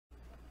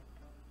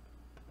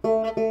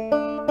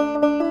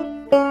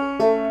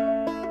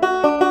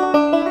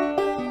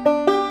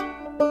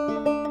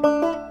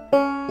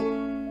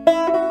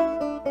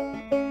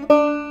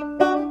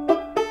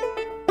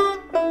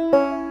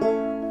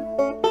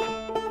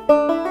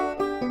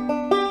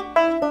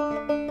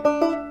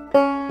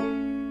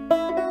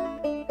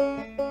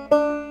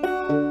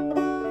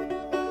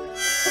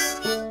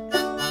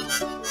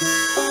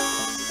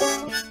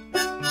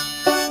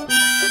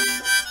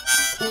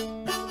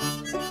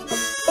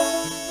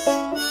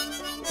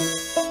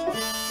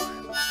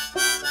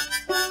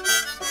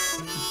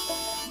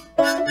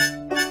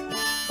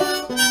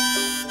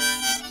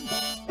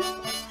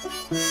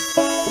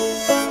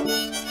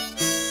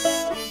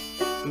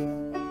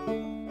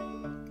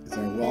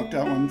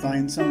Out one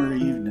fine summer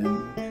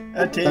evening,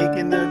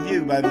 taking the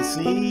view by the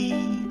sea.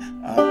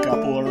 A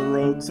couple of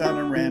rogues out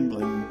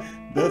a-rambling,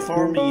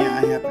 before me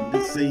I happened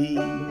to see.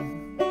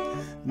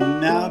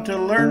 Now to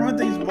learn what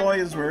these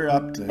boys were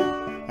up to,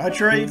 a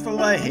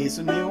trayful I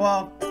hastened me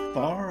walk,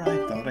 for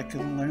I thought I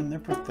could learn their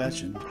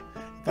profession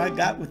if I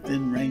got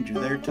within range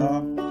of their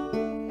talk.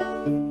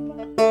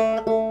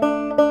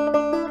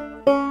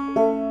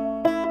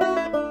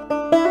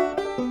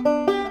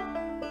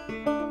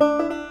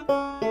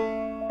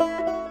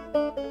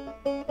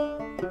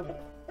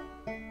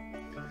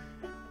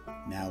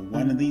 Now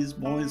one of these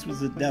boys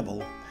was a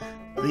devil,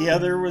 the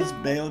other was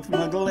Bailiff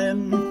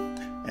McGlynn,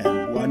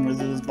 and one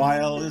was as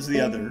vile as the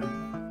other,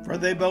 for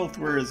they both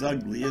were as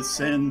ugly as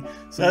sin.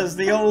 Says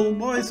the old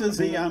boy, says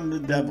he, I'm the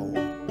devil,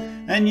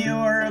 and you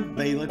are a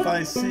bailiff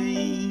I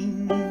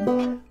see.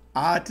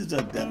 Ah, 'tis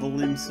the devil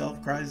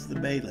himself, cries the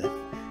bailiff,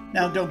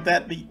 now don't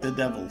that beat the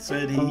devil,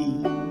 said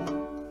he.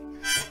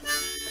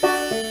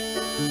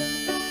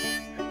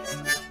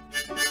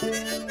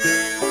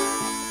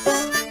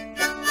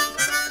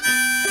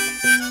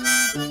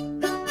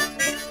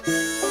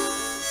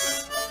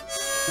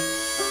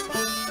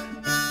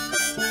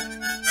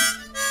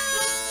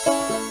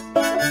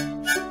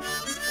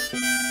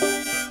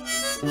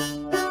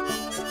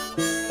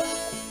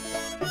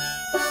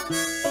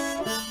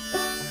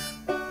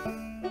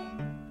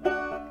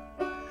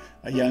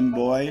 A young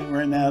boy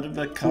ran out of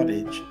a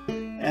cottage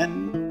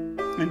and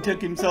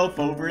took himself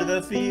over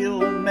the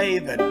field. May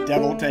the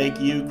devil take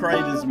you,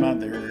 cried his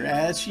mother,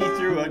 as she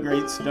threw a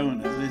great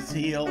stone at his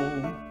heel.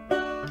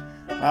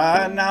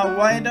 Ah, now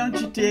why don't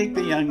you take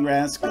the young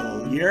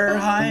rascal? Your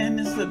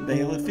highness, the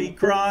bailiff, he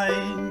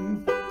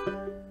cried.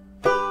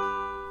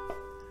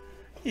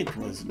 It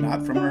was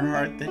not from her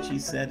heart that she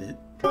said it,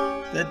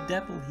 the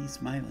devil, he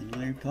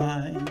smilingly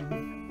replied.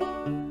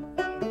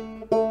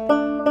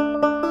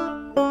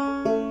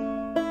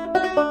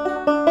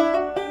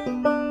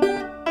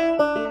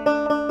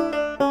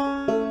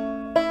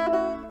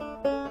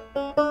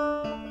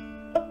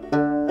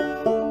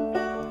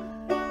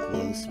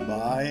 Close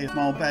by a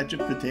small patch of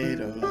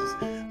potatoes,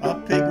 a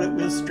piglet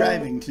was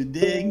striving to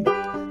dig.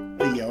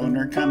 The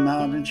owner come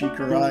out and she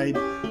cried,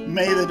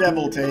 may the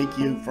devil take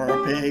you for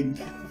a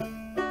pig.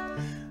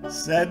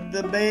 Said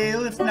the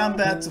bailiff, now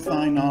that's a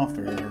fine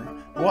offer,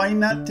 why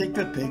not take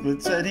the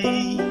piglet, said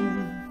he.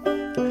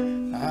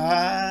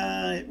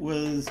 Ah, it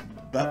was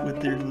but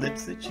with her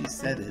lips that she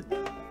said it,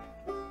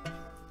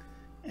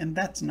 and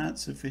that's not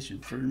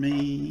sufficient for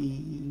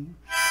me.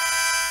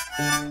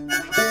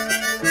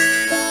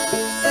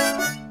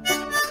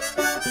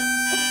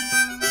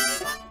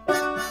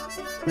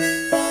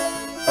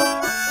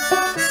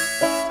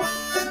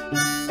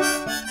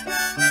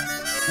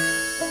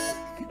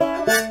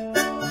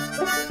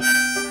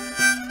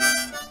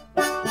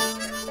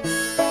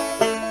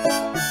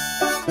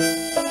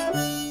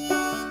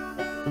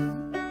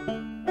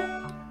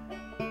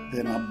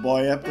 Then a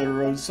boy up the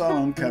road saw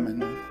him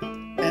coming,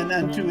 and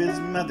unto his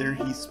mother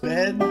he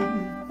sped.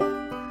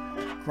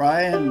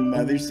 Crying,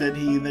 mother, said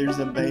he, there's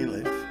a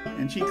bailiff.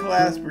 And she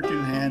clasped her two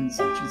hands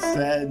and she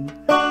said,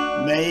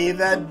 may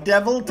the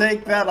devil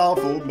take that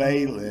awful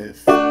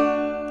bailiff.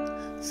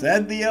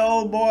 Said the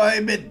old boy,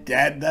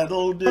 bedad,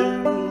 that'll do.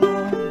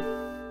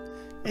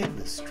 It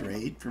was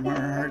straight from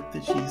her heart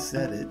that she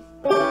said it.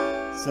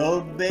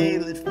 So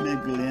bailiff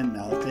McGlynn,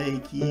 I'll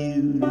take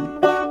you.